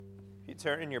You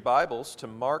turn in your Bibles to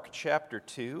Mark chapter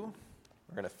 2.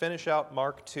 We're going to finish out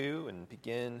Mark 2 and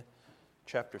begin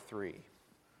chapter 3.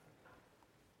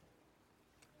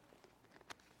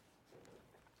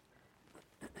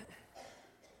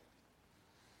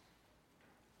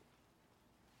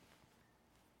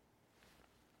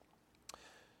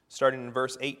 Starting in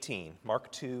verse 18,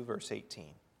 Mark 2, verse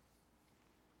 18.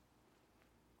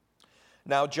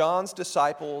 Now John's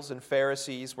disciples and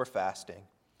Pharisees were fasting,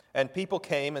 and people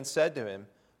came and said to him,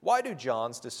 "Why do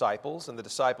John's disciples and the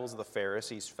disciples of the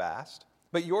Pharisees fast,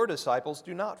 but your disciples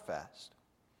do not fast?"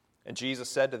 And Jesus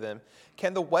said to them,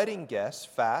 "Can the wedding guests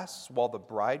fast while the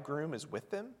bridegroom is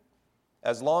with them?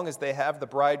 As long as they have the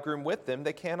bridegroom with them,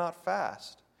 they cannot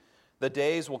fast. The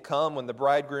days will come when the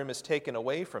bridegroom is taken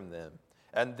away from them,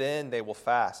 and then they will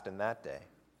fast in that day.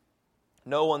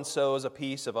 No one sews a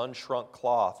piece of unshrunk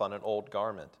cloth on an old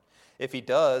garment. If he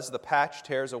does, the patch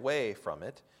tears away from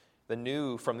it, the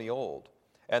new from the old,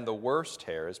 and the worse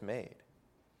tear is made.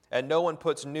 And no one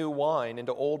puts new wine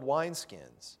into old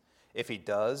wineskins. If he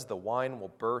does, the wine will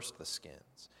burst the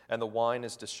skins, and the wine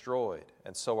is destroyed,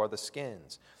 and so are the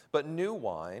skins. But new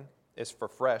wine is for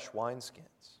fresh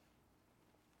wineskins."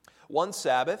 One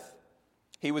Sabbath,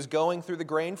 he was going through the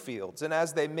grain fields, and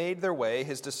as they made their way,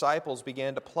 his disciples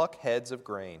began to pluck heads of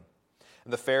grain.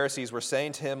 And the Pharisees were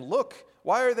saying to him, "Look,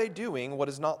 why are they doing what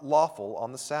is not lawful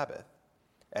on the Sabbath?"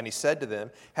 And he said to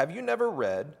them, "Have you never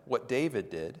read what David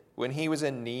did when he was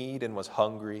in need and was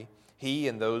hungry, he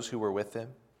and those who were with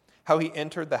him? How he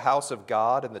entered the house of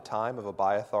God in the time of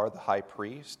Abiathar the high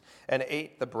priest, and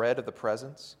ate the bread of the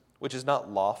presence, which is not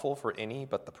lawful for any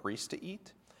but the priest to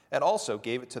eat, and also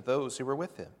gave it to those who were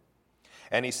with him.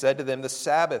 And he said to them, the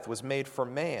Sabbath was made for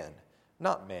man,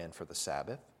 not man for the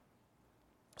Sabbath.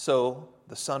 So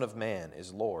the Son of Man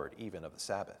is Lord even of the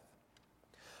Sabbath."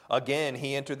 Again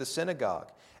he entered the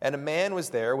synagogue, and a man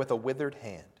was there with a withered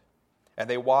hand. And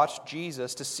they watched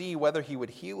Jesus to see whether he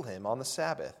would heal him on the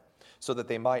Sabbath, so that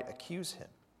they might accuse him.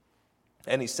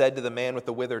 And he said to the man with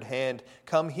the withered hand,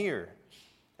 "Come here."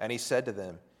 And he said to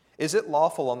them, "Is it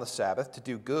lawful on the Sabbath to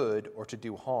do good or to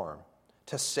do harm,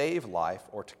 to save life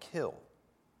or to kill?"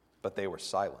 But they were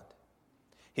silent.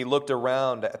 He looked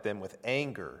around at them with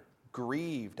anger,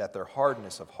 grieved at their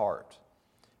hardness of heart,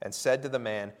 and said to the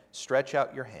man, "Stretch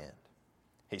out your hand."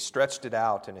 He stretched it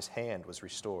out, and his hand was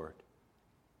restored.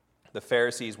 The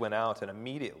Pharisees went out and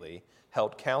immediately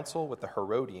held counsel with the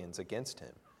Herodians against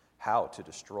him, how to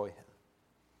destroy him.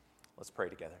 Let's pray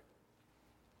together.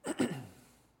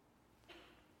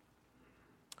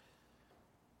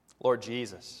 Lord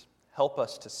Jesus, help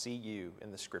us to see you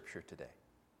in the Scripture today.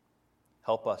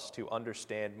 Help us to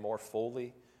understand more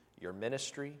fully your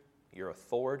ministry, your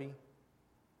authority.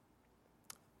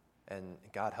 And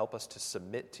God, help us to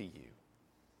submit to you.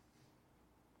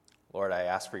 Lord, I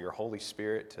ask for your Holy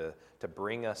Spirit to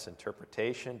bring us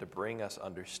interpretation, to bring us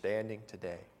understanding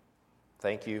today.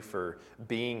 Thank you for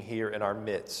being here in our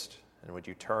midst, and would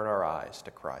you turn our eyes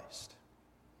to Christ?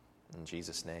 In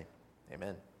Jesus' name,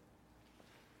 amen.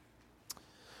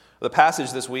 The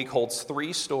passage this week holds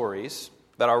three stories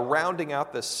that are rounding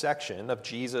out this section of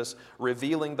Jesus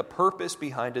revealing the purpose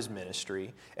behind his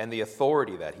ministry and the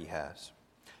authority that he has.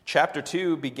 Chapter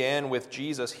 2 began with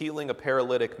Jesus healing a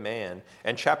paralytic man,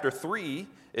 and chapter 3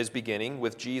 is beginning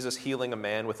with Jesus healing a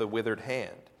man with a withered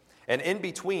hand. And in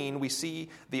between, we see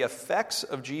the effects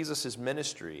of Jesus'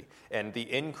 ministry and the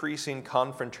increasing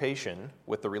confrontation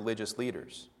with the religious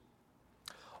leaders.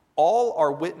 All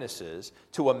are witnesses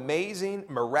to amazing,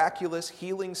 miraculous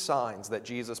healing signs that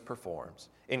Jesus performs,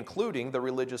 including the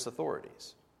religious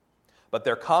authorities. But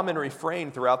their common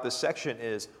refrain throughout this section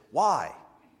is, why?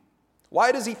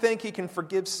 Why does he think he can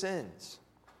forgive sins?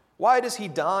 Why does he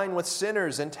dine with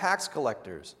sinners and tax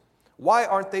collectors? Why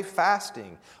aren't they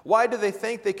fasting? Why do they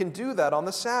think they can do that on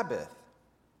the Sabbath?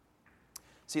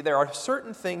 See, there are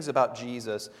certain things about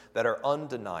Jesus that are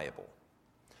undeniable.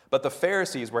 But the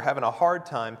Pharisees were having a hard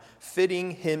time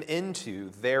fitting him into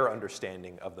their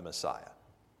understanding of the Messiah.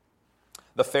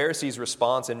 The Pharisees'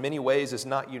 response in many ways is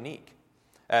not unique,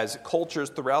 as cultures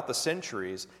throughout the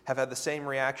centuries have had the same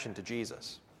reaction to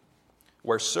Jesus,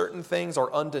 where certain things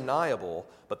are undeniable,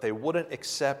 but they wouldn't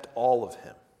accept all of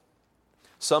him.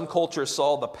 Some cultures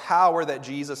saw the power that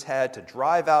Jesus had to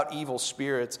drive out evil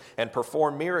spirits and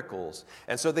perform miracles,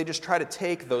 and so they just try to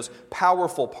take those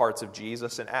powerful parts of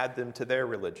Jesus and add them to their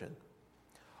religion.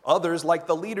 Others like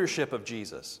the leadership of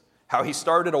Jesus, how he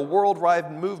started a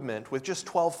worldwide movement with just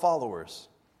 12 followers,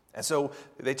 and so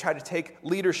they try to take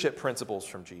leadership principles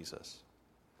from Jesus.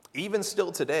 Even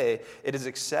still today, it is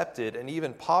accepted and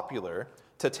even popular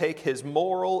to take his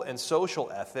moral and social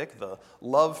ethic, the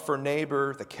love for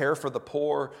neighbor, the care for the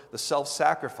poor, the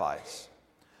self-sacrifice.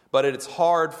 But it's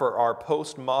hard for our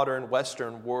postmodern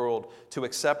Western world to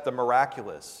accept the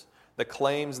miraculous, the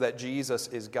claims that Jesus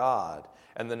is God,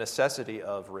 and the necessity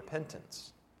of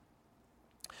repentance.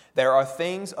 There are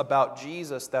things about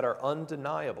Jesus that are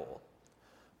undeniable,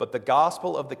 but the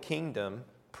gospel of the kingdom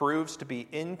proves to be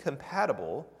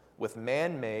incompatible with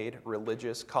man-made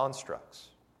religious constructs.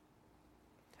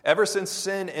 Ever since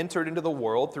sin entered into the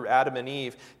world through Adam and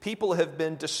Eve, people have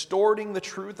been distorting the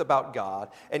truth about God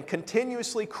and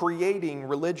continuously creating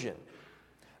religion.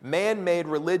 Man-made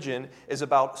religion is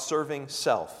about serving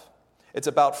self. It's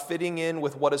about fitting in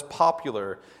with what is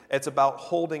popular. It's about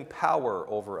holding power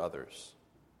over others.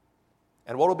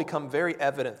 And what will become very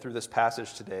evident through this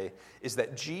passage today is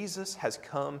that Jesus has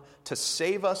come to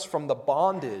save us from the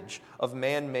bondage of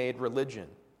man-made religion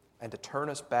and to turn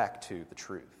us back to the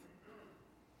truth.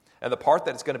 And the part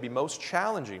that is going to be most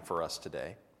challenging for us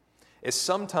today is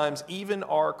sometimes even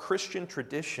our Christian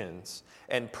traditions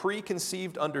and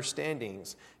preconceived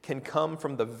understandings can come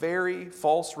from the very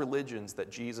false religions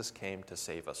that Jesus came to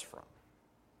save us from.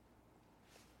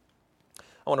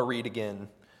 I want to read again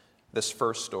this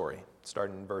first story,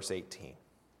 starting in verse 18.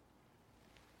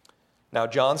 Now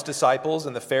John's disciples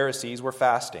and the Pharisees were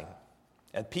fasting,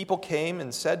 and people came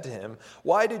and said to him,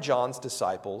 "Why do John's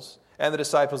disciples and the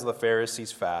disciples of the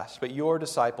Pharisees fast, but your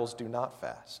disciples do not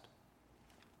fast?"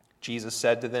 Jesus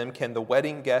said to them, "Can the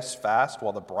wedding guests fast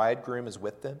while the bridegroom is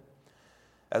with them?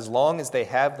 As long as they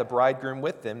have the bridegroom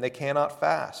with them, they cannot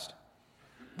fast.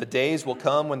 The days will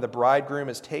come when the bridegroom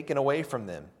is taken away from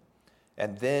them,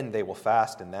 and then they will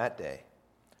fast in that day.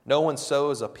 No one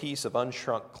sews a piece of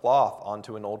unshrunk cloth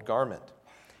onto an old garment.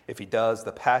 If he does,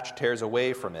 the patch tears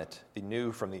away from it, the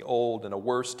new from the old, and a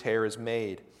worse tear is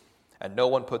made. And no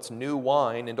one puts new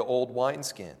wine into old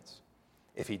wineskins.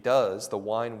 If he does, the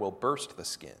wine will burst the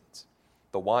skins.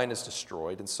 The wine is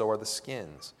destroyed, and so are the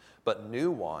skins. But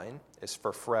new wine is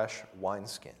for fresh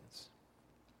wineskins."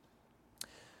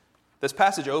 This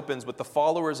passage opens with the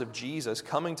followers of Jesus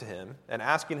coming to him and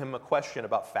asking him a question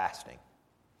about fasting.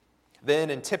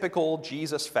 Then, in typical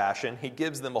Jesus fashion, he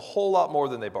gives them a whole lot more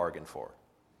than they bargained for.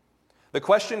 The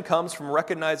question comes from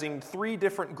recognizing three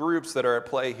different groups that are at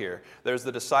play here. There's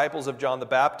the disciples of John the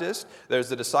Baptist, there's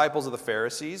the disciples of the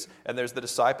Pharisees, and there's the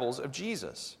disciples of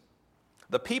Jesus.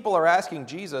 The people are asking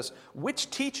Jesus, which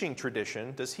teaching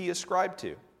tradition does he ascribe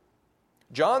to?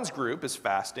 John's group is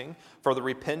fasting for the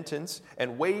repentance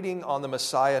and waiting on the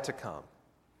Messiah to come.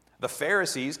 The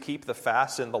Pharisees keep the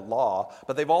fasts in the law,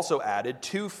 but they've also added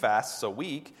 2 fasts a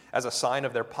week as a sign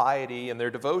of their piety and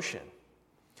their devotion.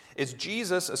 Is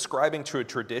Jesus ascribing to a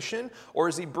tradition, or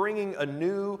is he bringing a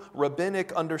new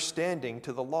rabbinic understanding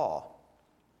to the law?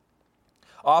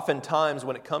 Oftentimes,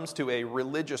 when it comes to a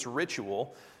religious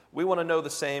ritual, we want to know the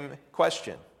same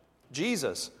question.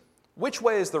 Jesus, which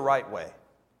way is the right way?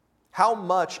 How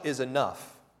much is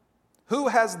enough? Who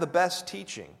has the best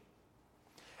teaching?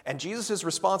 And Jesus'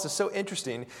 response is so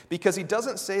interesting because he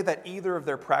doesn't say that either of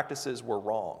their practices were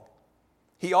wrong.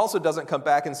 He also doesn't come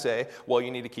back and say, well,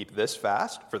 you need to keep this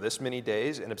fast for this many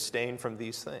days and abstain from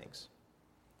these things.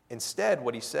 Instead,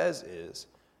 what he says is,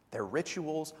 their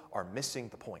rituals are missing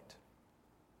the point.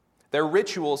 Their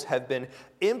rituals have been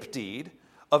emptied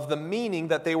of the meaning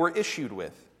that they were issued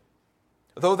with.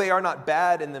 Though they are not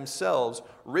bad in themselves,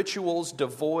 rituals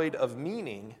devoid of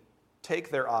meaning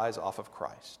take their eyes off of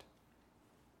Christ.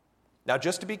 Now,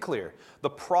 just to be clear, the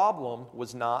problem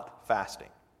was not fasting,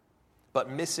 but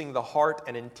missing the heart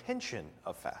and intention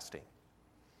of fasting.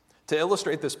 To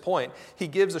illustrate this point, he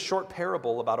gives a short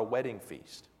parable about a wedding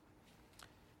feast.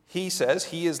 He says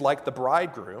he is like the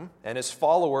bridegroom, and his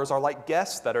followers are like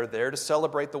guests that are there to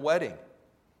celebrate the wedding.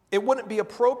 It wouldn't be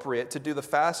appropriate to do the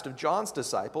fast of John's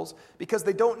disciples because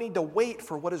they don't need to wait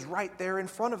for what is right there in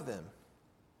front of them.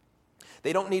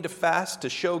 They don't need to fast to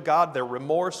show God their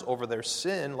remorse over their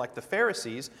sin like the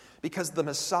Pharisees because the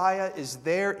Messiah is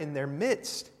there in their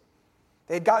midst.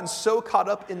 They had gotten so caught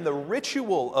up in the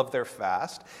ritual of their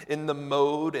fast, in the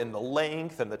mode and the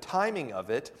length and the timing of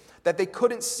it, that they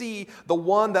couldn't see the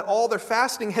one that all their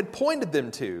fasting had pointed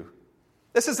them to.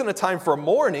 This isn't a time for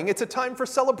mourning, it's a time for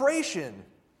celebration.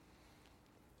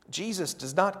 Jesus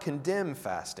does not condemn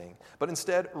fasting, but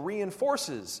instead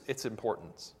reinforces its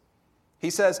importance. He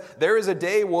says, there is a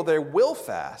day where they will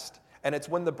fast, and it's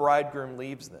when the bridegroom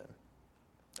leaves them.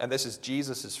 And this is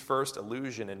Jesus' first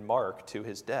allusion in Mark to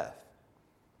his death.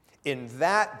 In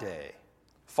that day,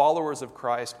 followers of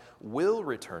Christ will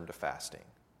return to fasting.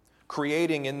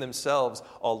 creating in themselves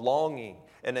a longing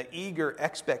and an eager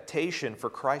expectation for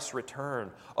Christ's return,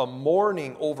 a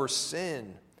mourning over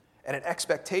sin, and an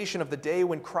expectation of the day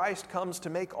when Christ comes to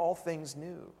make all things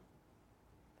new.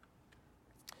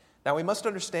 Now, we must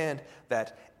understand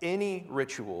that any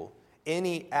ritual,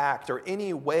 any act, or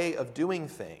any way of doing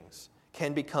things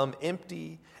can become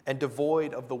empty and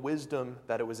devoid of the wisdom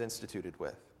that it was instituted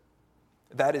with.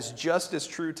 That is just as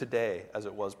true today as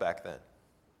it was back then.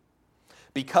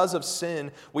 Because of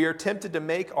sin, we are tempted to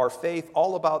make our faith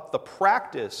all about the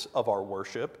practice of our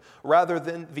worship rather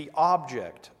than the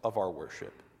object of our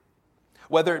worship.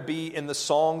 Whether it be in the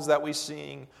songs that we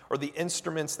sing, or the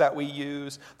instruments that we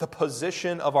use, the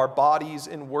position of our bodies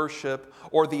in worship,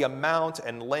 or the amount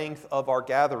and length of our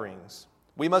gatherings.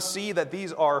 We must see that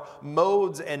these are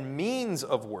modes and means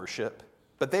of worship,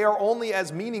 but they are only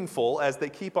as meaningful as they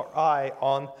keep our eye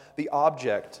on the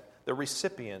object, the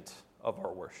recipient of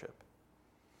our worship.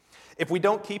 If we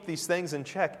don't keep these things in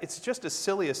check, it's just as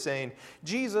silly as saying,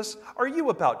 "Jesus, are you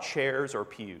about chairs or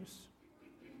pews?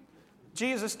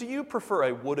 Jesus, do you prefer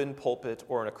a wooden pulpit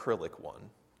or an acrylic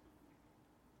one?"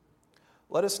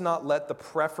 Let us not let the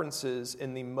preferences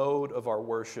in the mode of our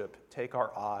worship take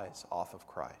our eyes off of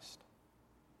Christ.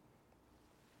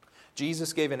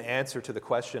 Jesus gave an answer to the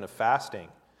question of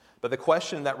fasting, but the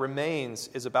question that remains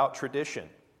is about tradition.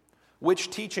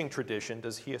 Which teaching tradition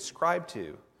does he ascribe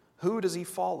to? Who does he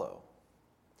follow?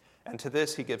 And to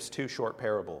this he gives two short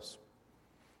parables.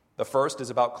 The first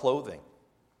is about clothing.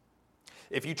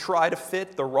 If you try to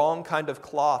fit the wrong kind of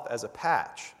cloth as a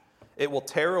patch, it will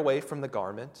tear away from the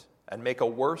garment and make a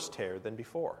worse tear than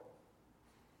before.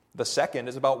 The second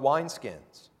is about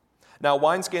wineskins. Now,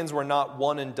 wineskins were not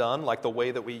one and done like the way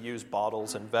that we use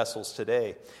bottles and vessels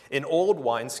today. An old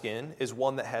wineskin is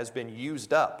one that has been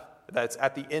used up, that's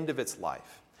at the end of its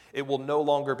life. It will no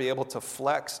longer be able to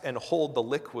flex and hold the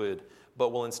liquid, but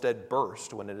will instead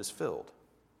burst when it is filled.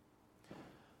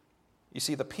 You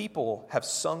see, the people have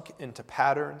sunk into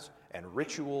patterns and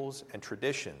rituals and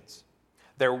traditions.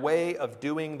 Their way of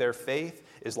doing their faith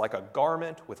is like a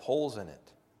garment with holes in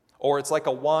it, or it's like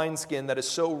a wineskin that is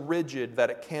so rigid that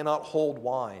it cannot hold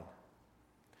wine.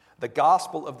 The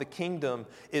gospel of the kingdom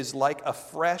is like a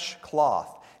fresh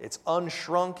cloth. It's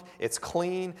unshrunk, it's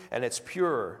clean, and it's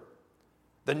pure.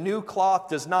 The new cloth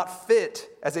does not fit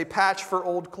as a patch for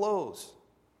old clothes.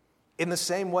 In the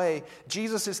same way,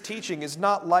 Jesus' teaching is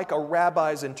not like a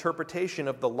rabbi's interpretation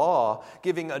of the law,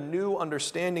 giving a new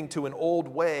understanding to an old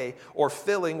way or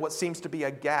filling what seems to be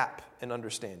a gap in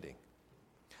understanding.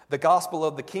 The gospel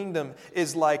of the kingdom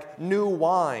is like new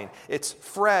wine. It's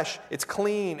fresh, it's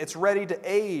clean, it's ready to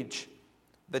age.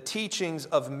 The teachings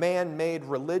of man-made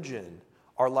religion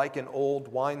are like an old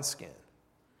wineskin.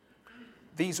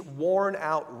 These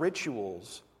worn-out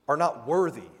rituals are not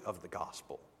worthy of the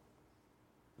gospel.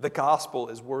 The gospel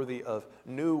is worthy of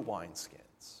new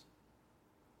wineskins.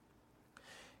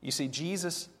 You see,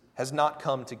 Jesus has not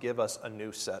come to give us a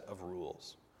new set of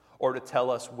rules, or to tell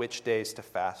us which days to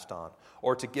fast on,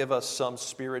 or to give us some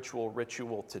spiritual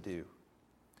ritual to do.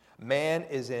 Man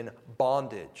is in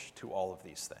bondage to all of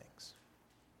these things.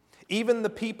 Even the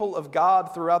people of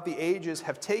God throughout the ages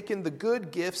have taken the good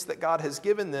gifts that God has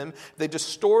given them, they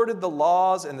distorted the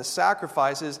laws and the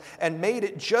sacrifices, and made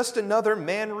it just another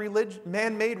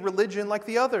man-made religion like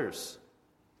the others.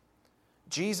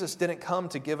 Jesus didn't come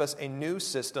to give us a new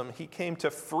system. He came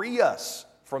to free us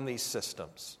from these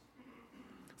systems.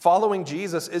 Following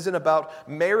Jesus isn't about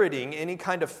meriting any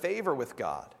kind of favor with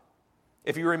God.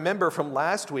 If you remember from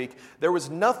last week, there was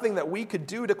nothing that we could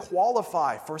do to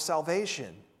qualify for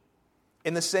salvation.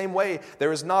 In the same way,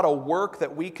 there is not a work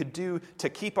that we could do to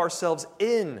keep ourselves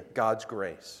in God's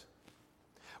grace.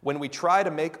 When we try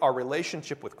to make our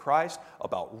relationship with Christ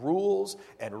about rules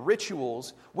and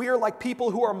rituals, we are like people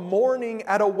who are mourning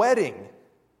at a wedding.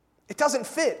 It doesn't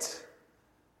fit.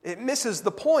 It misses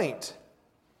the point.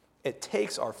 It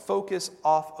takes our focus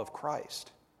off of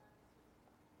Christ.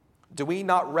 Do we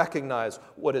not recognize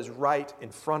what is right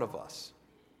in front of us?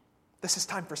 This is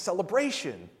time for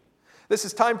celebration. This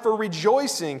is time for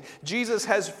rejoicing. Jesus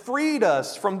has freed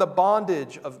us from the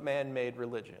bondage of man-made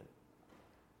religion.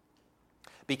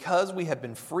 Because we have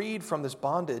been freed from this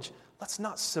bondage, let's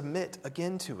not submit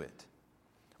again to it.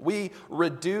 We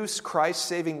reduce Christ's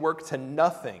saving work to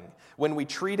nothing when we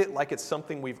treat it like it's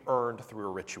something we've earned through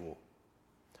a ritual.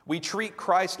 We treat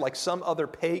Christ like some other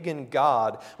pagan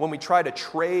god when we try to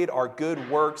trade our good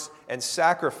works and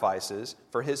sacrifices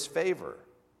for his favor.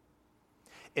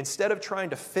 Instead of trying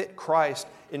to fit Christ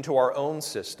into our own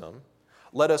system,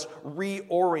 let us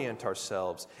reorient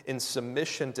ourselves in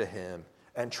submission to him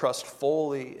and trust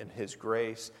fully in his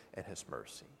grace and his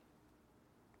mercy.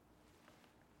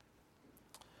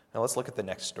 Now let's look at the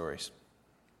next stories,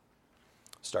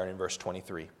 starting in verse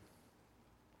 23.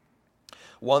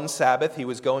 One Sabbath he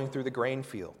was going through the grain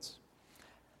fields,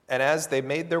 and as they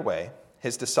made their way,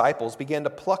 his disciples began to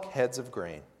pluck heads of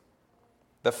grain.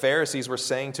 The Pharisees were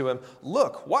saying to him,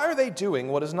 "Look, why are they doing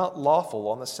what is not lawful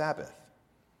on the Sabbath?"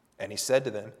 And he said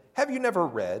to them, "Have you never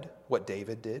read what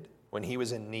David did when he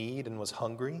was in need and was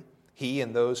hungry, he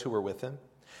and those who were with him?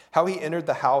 How he entered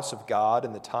the house of God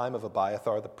in the time of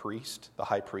Abiathar the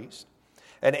high priest,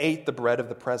 and ate the bread of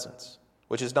the presence,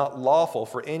 which is not lawful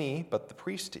for any but the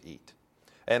priest to eat,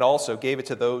 and also gave it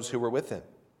to those who were with him.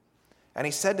 And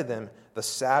he said to them, the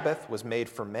Sabbath was made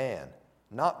for man,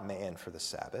 not man for the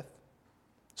Sabbath.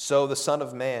 So the Son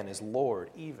of Man is Lord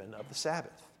even of the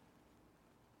Sabbath."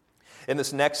 In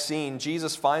this next scene,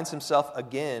 Jesus finds himself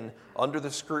again under the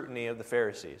scrutiny of the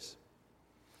Pharisees.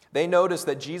 They noticed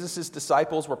that Jesus'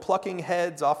 disciples were plucking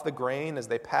heads off the grain as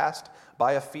they passed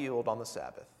by a field on the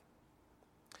Sabbath.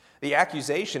 The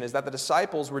accusation is that the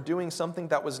disciples were doing something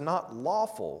that was not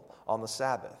lawful on the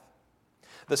Sabbath.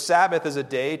 The Sabbath is a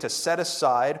day to set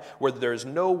aside where there is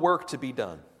no work to be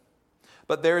done,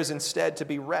 but there is instead to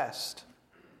be rest.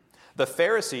 The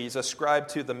Pharisees ascribed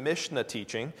to the Mishnah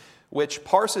teaching, which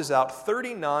parses out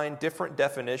 39 different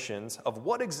definitions of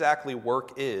what exactly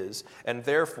work is and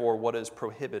therefore what is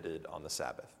prohibited on the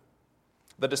Sabbath.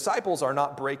 The disciples are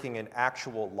not breaking an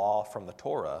actual law from the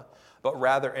Torah, but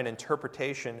rather an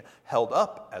interpretation held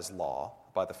up as law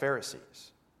by the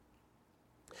Pharisees.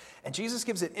 And Jesus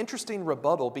gives an interesting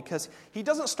rebuttal because he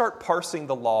doesn't start parsing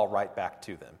the law right back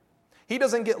to them. He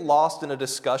doesn't get lost in a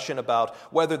discussion about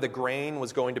whether the grain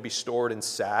was going to be stored in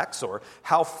sacks or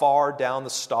how far down the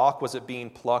stalk was it being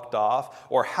plucked off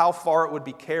or how far it would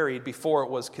be carried before it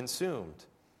was consumed.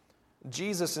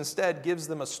 Jesus instead gives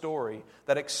them a story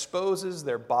that exposes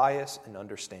their bias and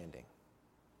understanding.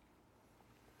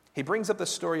 He brings up the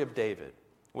story of David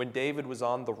when David was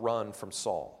on the run from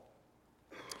Saul.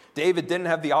 David didn't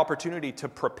have the opportunity to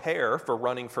prepare for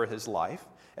running for his life,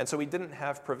 and so he didn't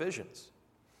have provisions.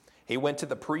 He went to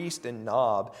the priest in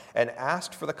Nob and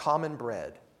asked for the common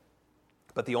bread,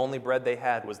 but the only bread they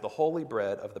had was the holy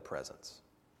bread of the presence.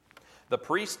 The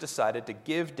priest decided to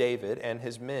give David and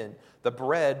his men the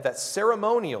bread that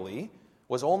ceremonially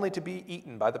was only to be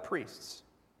eaten by the priests.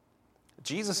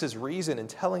 Jesus' reason in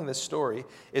telling this story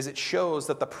is it shows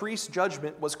that the priest's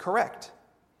judgment was correct.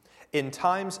 In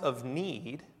times of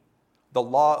need, the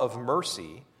law of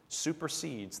mercy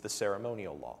supersedes the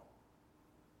ceremonial law.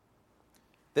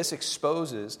 This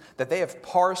exposes that they have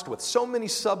parsed with so many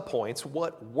subpoints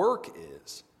what work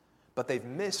is, but they've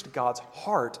missed God's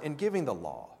heart in giving the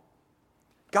law.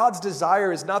 God's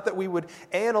desire is not that we would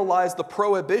analyze the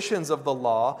prohibitions of the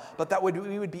law, but that we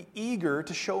would be eager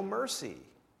to show mercy.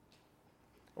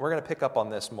 We're going to pick up on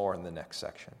this more in the next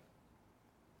section.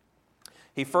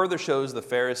 He further shows the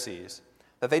Pharisees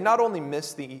that they not only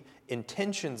miss the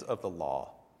intentions of the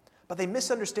law, but they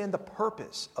misunderstand the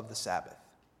purpose of the Sabbath.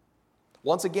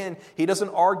 Once again, he doesn't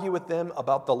argue with them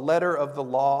about the letter of the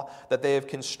law that they have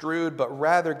construed, but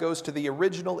rather goes to the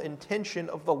original intention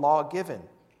of the law given.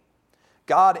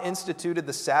 God instituted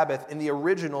the Sabbath in the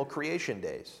original creation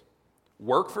days.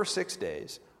 Work for 6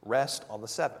 days, rest on the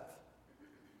seventh.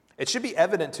 It should be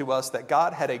evident to us that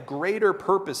God had a greater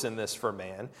purpose in this for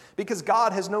man because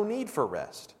God has no need for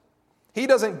rest. He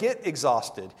doesn't get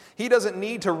exhausted. He doesn't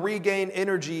need to regain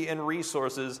energy and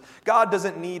resources. God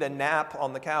doesn't need a nap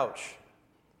on the couch.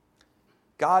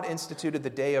 God instituted the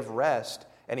day of rest,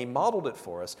 and he modeled it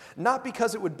for us, not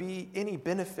because it would be any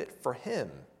benefit for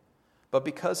him, but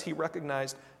because he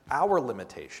recognized our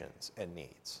limitations and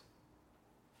needs.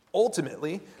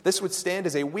 Ultimately, this would stand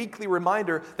as a weekly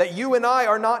reminder that you and I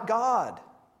are not God.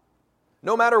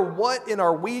 No matter what in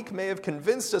our week may have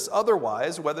convinced us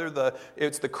otherwise, whether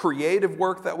it's the creative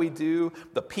work that we do,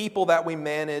 the people that we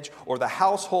manage, or the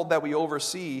household that we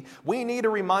oversee, we need a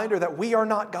reminder that we are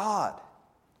not God.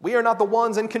 We are not the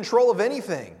ones in control of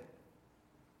anything.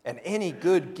 And any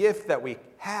good gift that we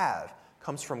have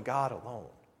comes from God alone.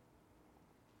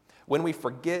 When we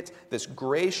forget this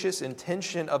gracious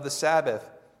intention of the Sabbath,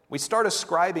 we start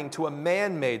ascribing to a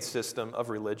man-made system of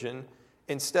religion.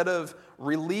 Instead of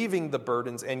relieving the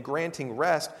burdens and granting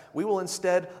rest, we will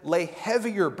instead lay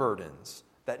heavier burdens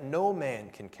that no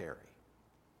man can carry.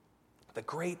 The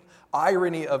great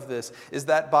irony of this is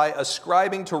that by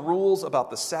ascribing to rules about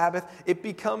the Sabbath, it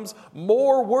becomes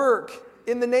more work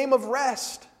in the name of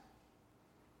rest.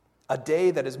 A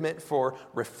day that is meant for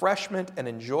refreshment and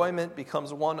enjoyment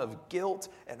becomes one of guilt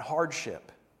and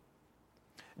hardship.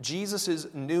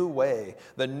 Jesus' new way,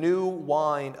 the new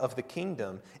wine of the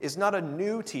kingdom, is not a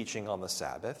new teaching on the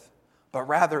Sabbath, but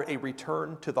rather a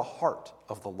return to the heart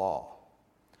of the law.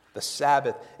 The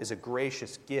Sabbath is a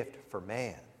gracious gift for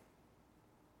man.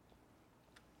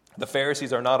 The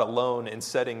Pharisees are not alone in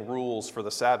setting rules for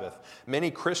the Sabbath.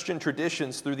 Many Christian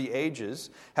traditions through the ages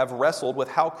have wrestled with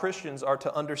how Christians are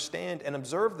to understand and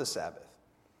observe the Sabbath.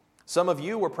 Some of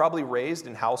you were probably raised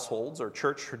in households or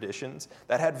church traditions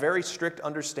that had very strict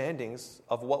understandings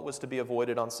of what was to be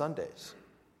avoided on Sundays.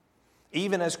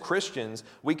 Even as Christians,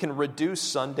 we can reduce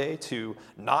Sunday to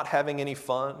not having any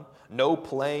fun, no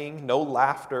playing, no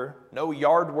laughter, no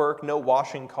yard work, no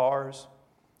washing cars.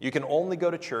 You can only go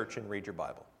to church and read your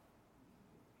Bible.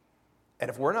 And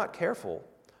if we're not careful,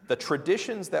 the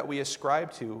traditions that we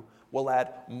ascribe to will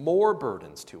add more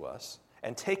burdens to us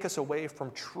and take us away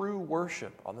from true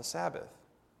worship on the Sabbath.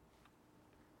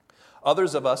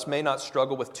 Others of us may not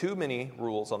struggle with too many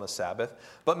rules on the Sabbath,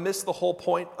 but miss the whole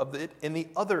point of it in the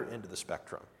other end of the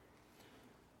spectrum.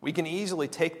 We can easily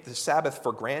take the Sabbath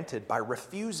for granted by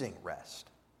refusing rest.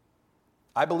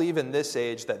 I believe in this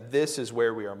age that this is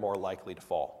where we are more likely to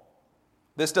fall.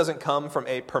 This doesn't come from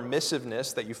a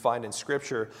permissiveness that you find in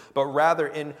Scripture, but rather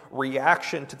in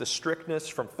reaction to the strictness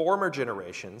from former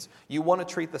generations, you want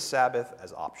to treat the Sabbath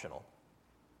as optional.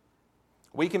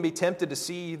 We can be tempted to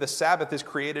see the Sabbath is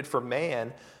created for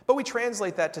man, but we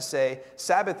translate that to say,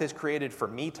 Sabbath is created for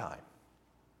me time.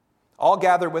 I'll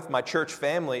gather with my church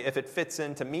family if it fits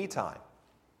into me time.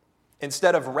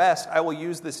 Instead of rest, I will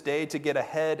use this day to get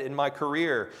ahead in my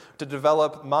career, to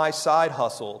develop my side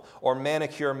hustle, or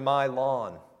manicure my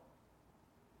lawn.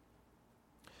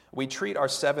 We treat our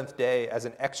seventh day as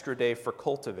an extra day for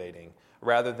cultivating,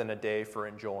 rather than a day for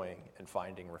enjoying and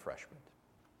finding refreshment.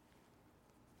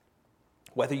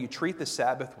 Whether you treat the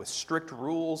Sabbath with strict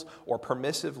rules or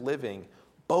permissive living,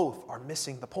 both are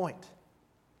missing the point.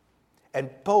 And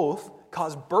both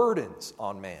cause burdens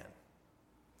on man.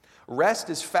 Rest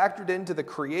is factored into the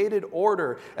created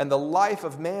order and the life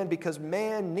of man because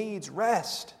man needs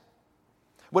rest.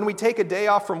 When we take a day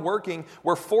off from working,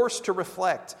 we're forced to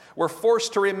reflect. We're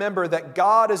forced to remember that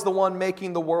God is the one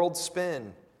making the world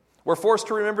spin. We're forced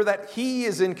to remember that He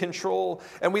is in control,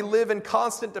 and we live in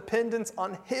constant dependence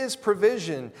on His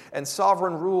provision and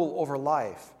sovereign rule over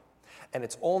life. And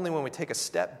it's only when we take a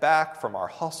step back from our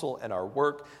hustle and our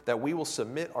work that we will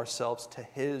submit ourselves to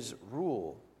His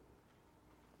rule.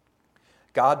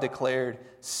 God declared,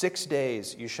 6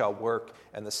 days you shall work,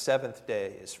 and the seventh day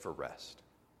is for rest.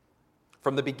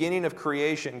 From the beginning of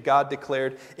creation, God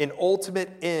declared an ultimate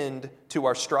end to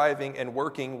our striving and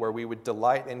working where we would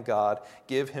delight in God,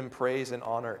 give Him praise and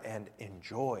honor, and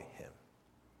enjoy Him.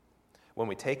 When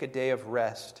we take a day of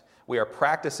rest, we are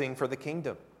practicing for the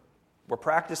kingdom. We're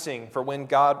practicing for when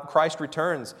Christ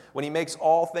returns, when He makes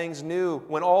all things new,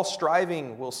 when all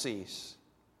striving will cease.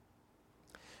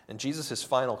 And Jesus'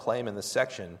 final claim in this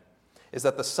section is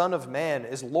that the Son of Man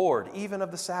is Lord, even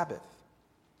of the Sabbath.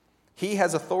 He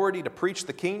has authority to preach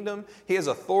the kingdom. He has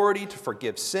authority to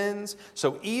forgive sins.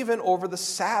 So even over the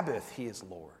Sabbath, He is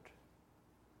Lord.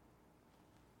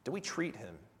 Do we treat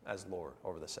Him as Lord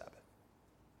over the Sabbath?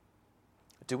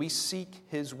 Do we seek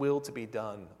His will to be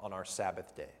done on our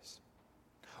Sabbath days?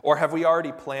 Or have we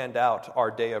already planned out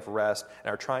our day of rest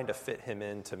and are trying to fit Him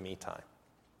into me time?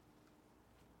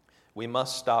 We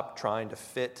must stop trying to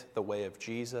fit the way of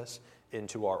Jesus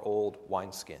into our old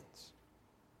wineskins.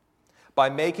 By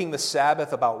making the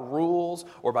Sabbath about rules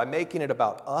or by making it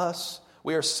about us,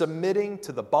 we are submitting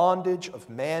to the bondage of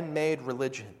man-made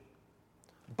religion.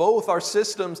 Both are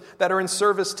systems that are in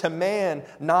service to man,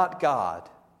 not God.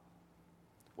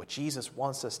 What Jesus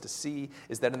wants us to see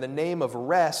is that in the name of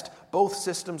rest, both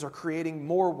systems are creating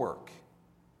more work.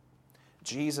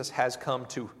 Jesus has come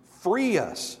to free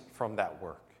us from that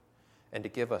work and to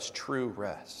give us true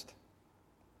rest.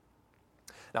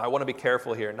 Now, I want to be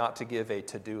careful here not to give a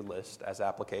to-do list as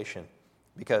application,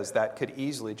 because that could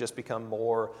easily just become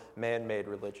more man-made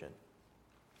religion.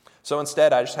 So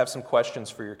instead, I just have some questions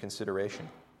for your consideration.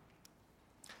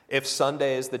 If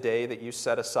Sunday is the day that you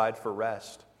set aside for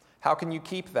rest, how can you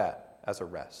keep that as a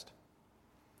rest?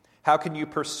 How can you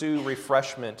pursue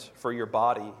refreshment for your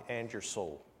body and your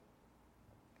soul?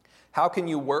 How can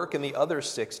you work in the other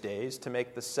 6 days to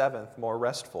make the seventh more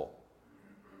restful?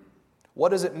 What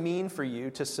does it mean for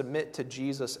you to submit to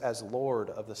Jesus as Lord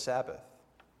of the Sabbath?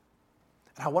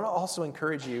 And I want to also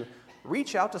encourage you,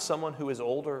 reach out to someone who is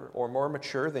older or more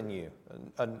mature than you,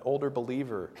 an older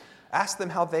believer. Ask them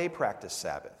how they practice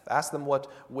Sabbath. Ask them what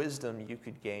wisdom you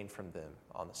could gain from them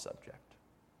on the subject.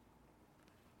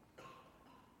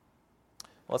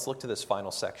 Let's look to this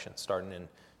final section, starting in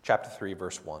chapter 3,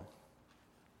 verse 1.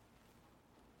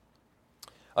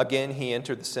 Again, he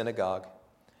entered the synagogue,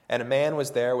 and a man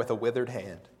was there with a withered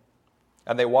hand.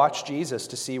 And they watched Jesus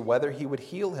to see whether he would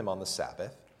heal him on the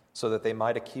Sabbath, so that they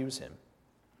might accuse him.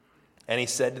 And he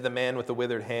said to the man with the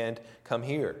withered hand, "Come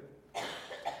here."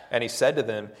 And he said to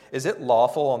them, "Is it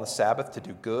lawful on the Sabbath to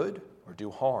do good or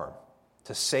do harm,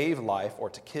 to save life or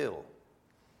to kill?"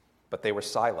 But they were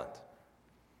silent.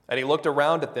 And he looked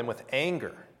around at them with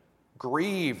anger,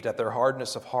 grieved at their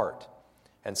hardness of heart,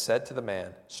 and said to the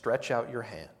man, "Stretch out your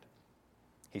hand."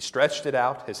 He stretched it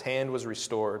out, his hand was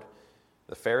restored.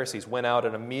 The Pharisees went out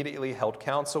and immediately held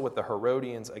counsel with the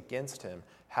Herodians against him,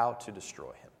 how to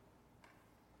destroy him.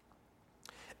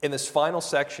 In this final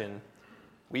section,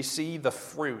 we see the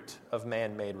fruit of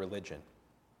man-made religion.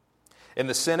 In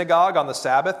the synagogue on the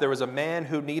Sabbath, there was a man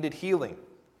who needed healing.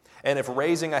 And if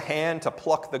raising a hand to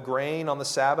pluck the grain on the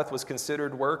Sabbath was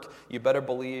considered work, you better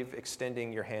believe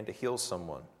extending your hand to heal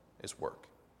someone is work.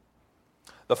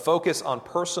 The focus on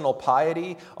personal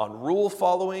piety, on rule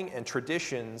following and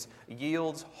traditions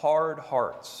yields hard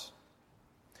hearts.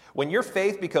 When your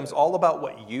faith becomes all about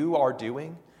what you are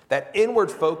doing, that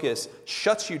inward focus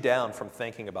shuts you down from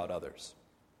thinking about others.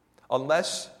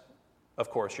 Unless, of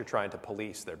course, you're trying to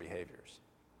police their behaviors.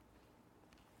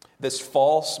 This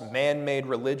false man-made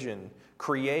religion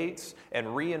creates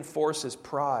and reinforces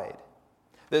pride.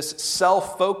 This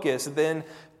self-focus then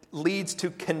leads to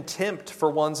contempt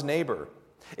for one's neighbor.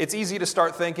 It's easy to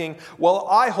start thinking, well,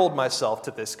 I hold myself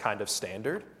to this kind of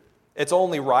standard. It's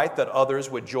only right that others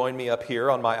would join me up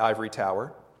here on my ivory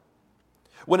tower.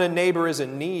 When a neighbor is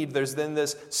in need, there's then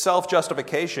this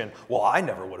self-justification. Well, I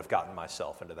never would have gotten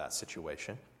myself into that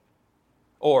situation.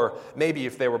 Or maybe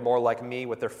if they were more like me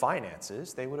with their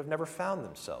finances, they would have never found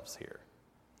themselves here.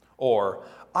 Or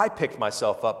I picked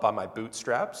myself up by my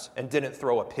bootstraps and didn't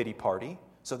throw a pity party,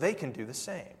 so they can do the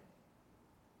same.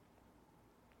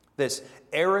 This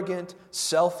arrogant,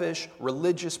 selfish,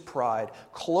 religious pride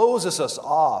closes us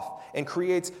off and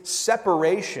creates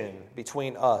separation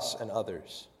between us and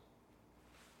others.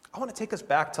 I want to take us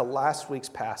back to last week's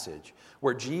passage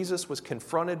where Jesus was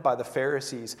confronted by the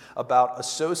Pharisees about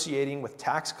associating with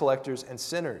tax collectors and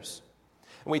sinners.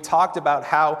 And we talked about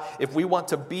how if we want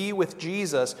to be with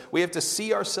Jesus, we have to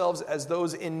see ourselves as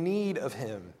those in need of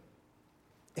him.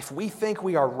 If we think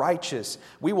we are righteous,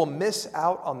 we will miss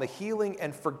out on the healing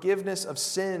and forgiveness of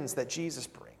sins that Jesus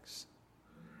brings.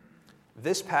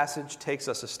 This passage takes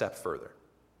us a step further.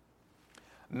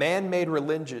 Man-made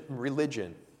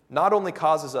religion not only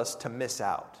causes us to miss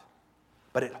out,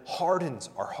 but it hardens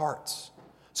our hearts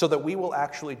so that we will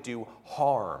actually do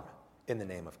harm in the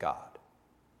name of God.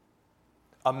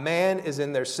 A man is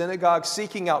in their synagogue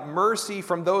seeking out mercy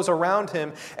from those around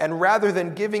him, and rather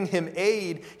than giving him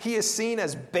aid, he is seen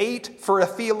as bait for a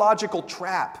theological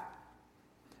trap.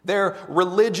 Their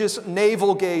religious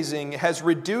navel-gazing has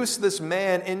reduced this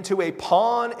man into a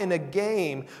pawn in a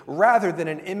game rather than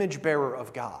an image bearer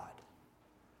of God.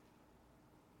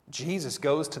 Jesus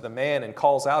goes to the man and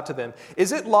calls out to them,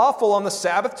 "Is it lawful on the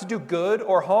Sabbath to do good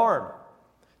or harm,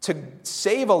 to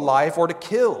save a life or to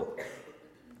kill?"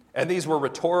 And these were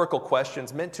rhetorical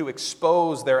questions meant to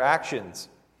expose their actions.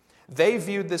 They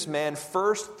viewed this man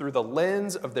first through the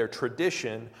lens of their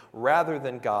tradition rather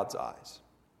than God's eyes.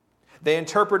 They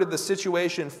interpreted the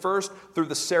situation first through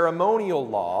the ceremonial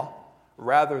law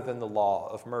rather than the law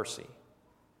of mercy.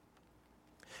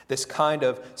 This kind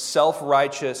of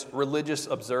self-righteous religious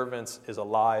observance is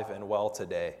alive and well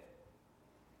today.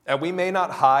 And we may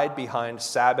not hide behind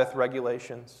Sabbath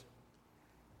regulations,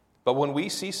 but when we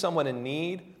see someone in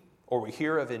need, or we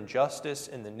hear of injustice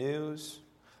in the news,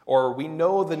 or we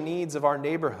know the needs of our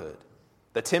neighborhood,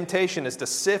 the temptation is to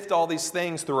sift all these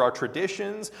things through our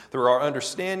traditions, through our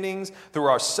understandings, through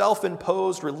our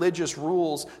self-imposed religious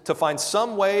rules to find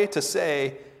some way to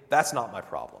say, that's not my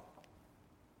problem.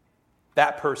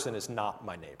 That person is not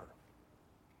my neighbor.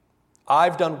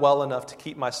 I've done well enough to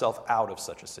keep myself out of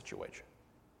such a situation.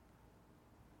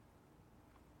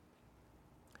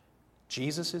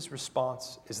 Jesus'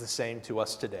 response is the same to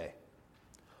us today.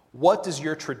 What does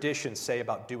your tradition say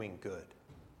about doing good?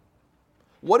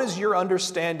 What does your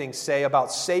understanding say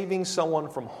about saving someone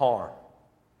from harm?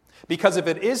 Because if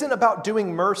it isn't about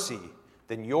doing mercy,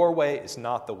 then your way is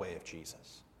not the way of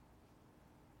Jesus.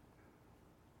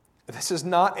 This is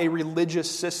not a religious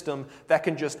system that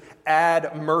can just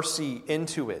add mercy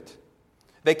into it.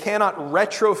 They cannot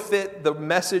retrofit the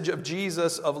message of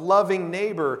Jesus of loving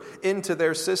neighbor into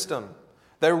their system.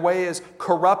 Their way is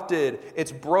corrupted,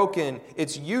 it's broken,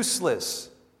 it's useless.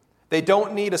 They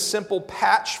don't need a simple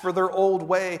patch for their old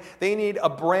way. They need a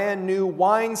brand new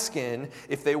wineskin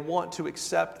if they want to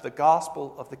accept the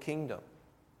gospel of the kingdom.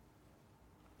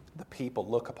 The people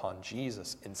look upon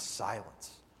Jesus in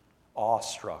silence,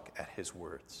 awestruck at his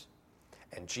words.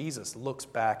 And Jesus looks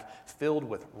back filled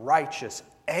with righteous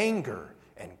anger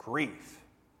and grief.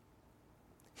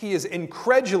 He is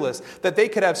incredulous that they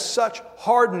could have such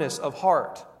hardness of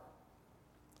heart.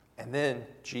 And then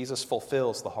Jesus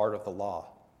fulfills the heart of the law.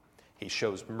 He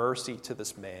shows mercy to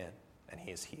this man, and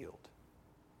he is healed.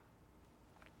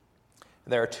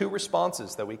 And there are two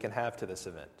responses that we can have to this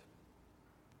event.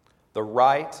 The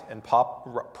right and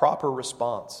proper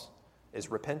response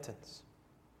is repentance.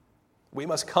 We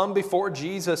must come before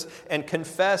Jesus and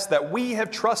confess that we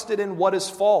have trusted in what is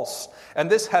false, and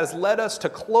this has led us to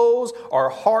close our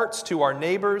hearts to our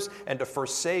neighbors and to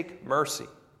forsake mercy.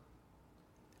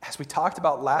 As we talked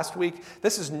about last week,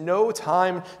 this is no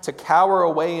time to cower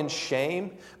away in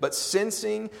shame, but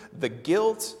sensing the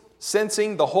guilt,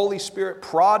 sensing the Holy Spirit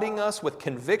prodding us with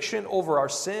conviction over our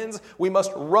sins, we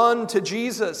must run to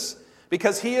Jesus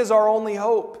because he is our only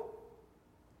hope.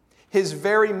 His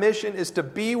very mission is to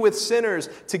be with sinners,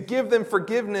 to give them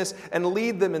forgiveness and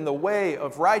lead them in the way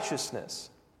of righteousness.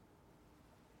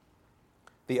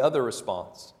 The other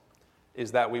response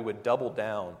is that we would double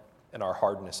down in our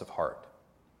hardness of heart.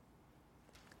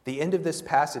 The end of this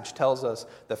passage tells us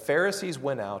the Pharisees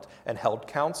went out and held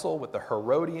counsel with the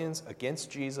Herodians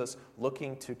against Jesus,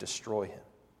 looking to destroy him.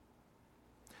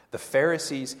 The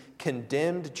Pharisees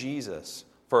condemned Jesus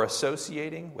for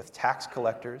associating with tax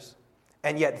collectors,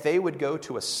 and yet they would go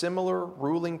to a similar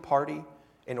ruling party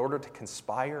in order to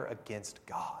conspire against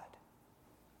God.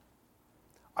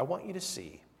 I want you to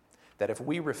see that if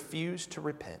we refuse to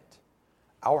repent,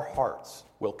 our hearts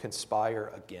will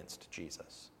conspire against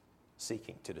Jesus,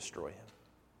 seeking to destroy him.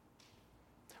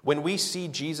 When we see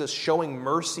Jesus showing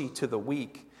mercy to the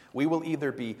weak, we will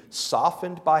either be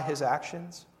softened by his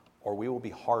actions or we will be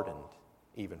hardened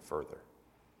even further.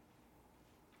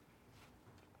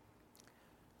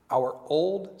 Our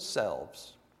old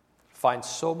selves find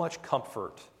so much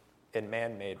comfort in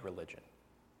man-made religion.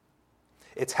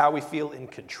 It's how we feel in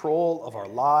control of our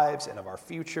lives and of our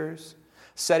futures,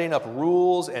 setting up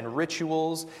rules and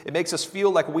rituals. It makes us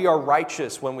feel like we are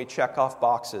righteous when we check off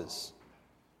boxes.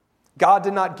 God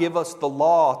did not give us the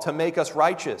law to make us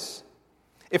righteous.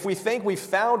 If we think we've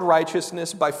found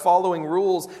righteousness by following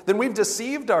rules, then we've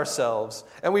deceived ourselves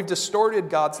and we've distorted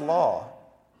God's law.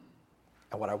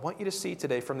 And what I want you to see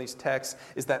today from these texts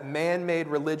is that man-made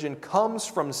religion comes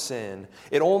from sin.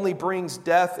 It only brings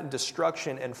death and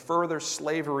destruction and further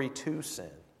slavery to sin.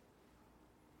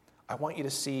 I want you to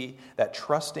see that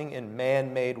trusting in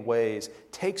man-made ways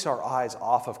takes our eyes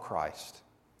off of Christ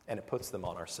and it puts them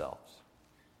on ourselves.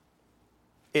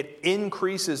 It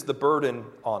increases the burden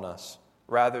on us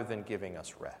rather than giving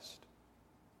us rest.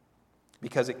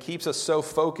 Because it keeps us so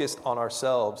focused on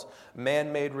ourselves,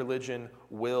 man-made religion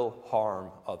will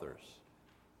harm others.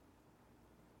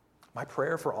 My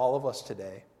prayer for all of us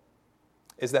today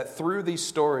is that through these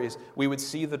stories, we would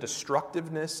see the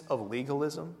destructiveness of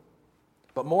legalism,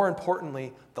 but more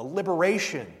importantly, the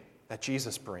liberation that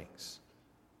Jesus brings.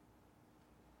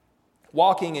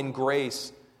 Walking in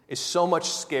grace is so much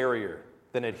scarier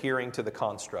than adhering to the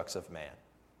constructs of man,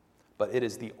 but it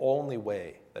is the only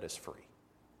way that is free.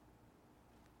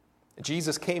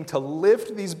 Jesus came to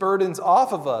lift these burdens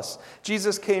off of us.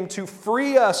 Jesus came to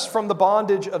free us from the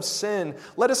bondage of sin.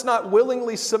 Let us not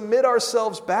willingly submit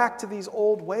ourselves back to these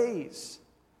old ways.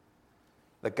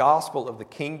 The gospel of the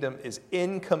kingdom is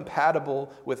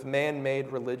incompatible with man-made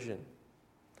religion.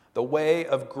 The way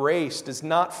of grace does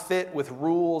not fit with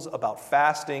rules about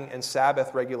fasting and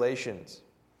Sabbath regulations.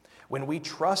 When we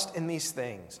trust in these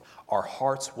things, our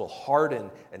hearts will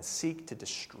harden and seek to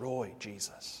destroy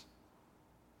Jesus.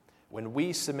 When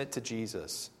we submit to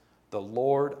Jesus, the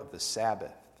Lord of the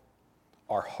Sabbath,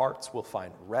 our hearts will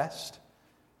find rest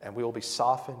and we will be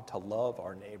softened to love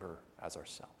our neighbor as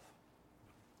ourselves.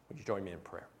 Would you join me in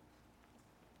prayer?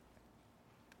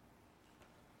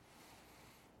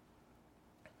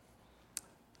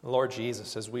 Lord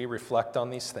Jesus, as we reflect on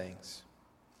these things,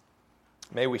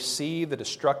 may we see the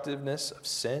destructiveness of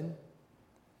sin.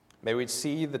 May we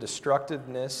see the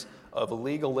destructiveness of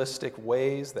legalistic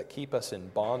ways that keep us in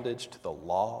bondage to the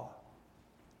law.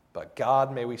 But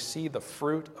God, may we see the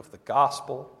fruit of the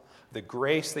gospel, the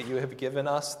grace that you have given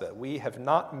us, that we have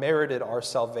not merited our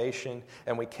salvation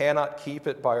and we cannot keep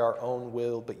it by our own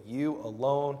will, but you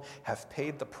alone have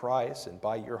paid the price, and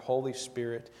by your Holy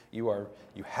Spirit you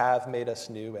have made us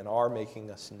new and are making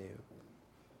us new.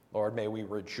 Lord, may we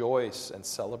rejoice and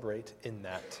celebrate in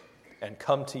that and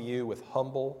come to you with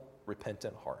humble,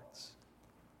 repentant hearts.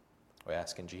 We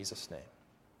ask in Jesus' name.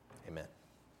 Amen.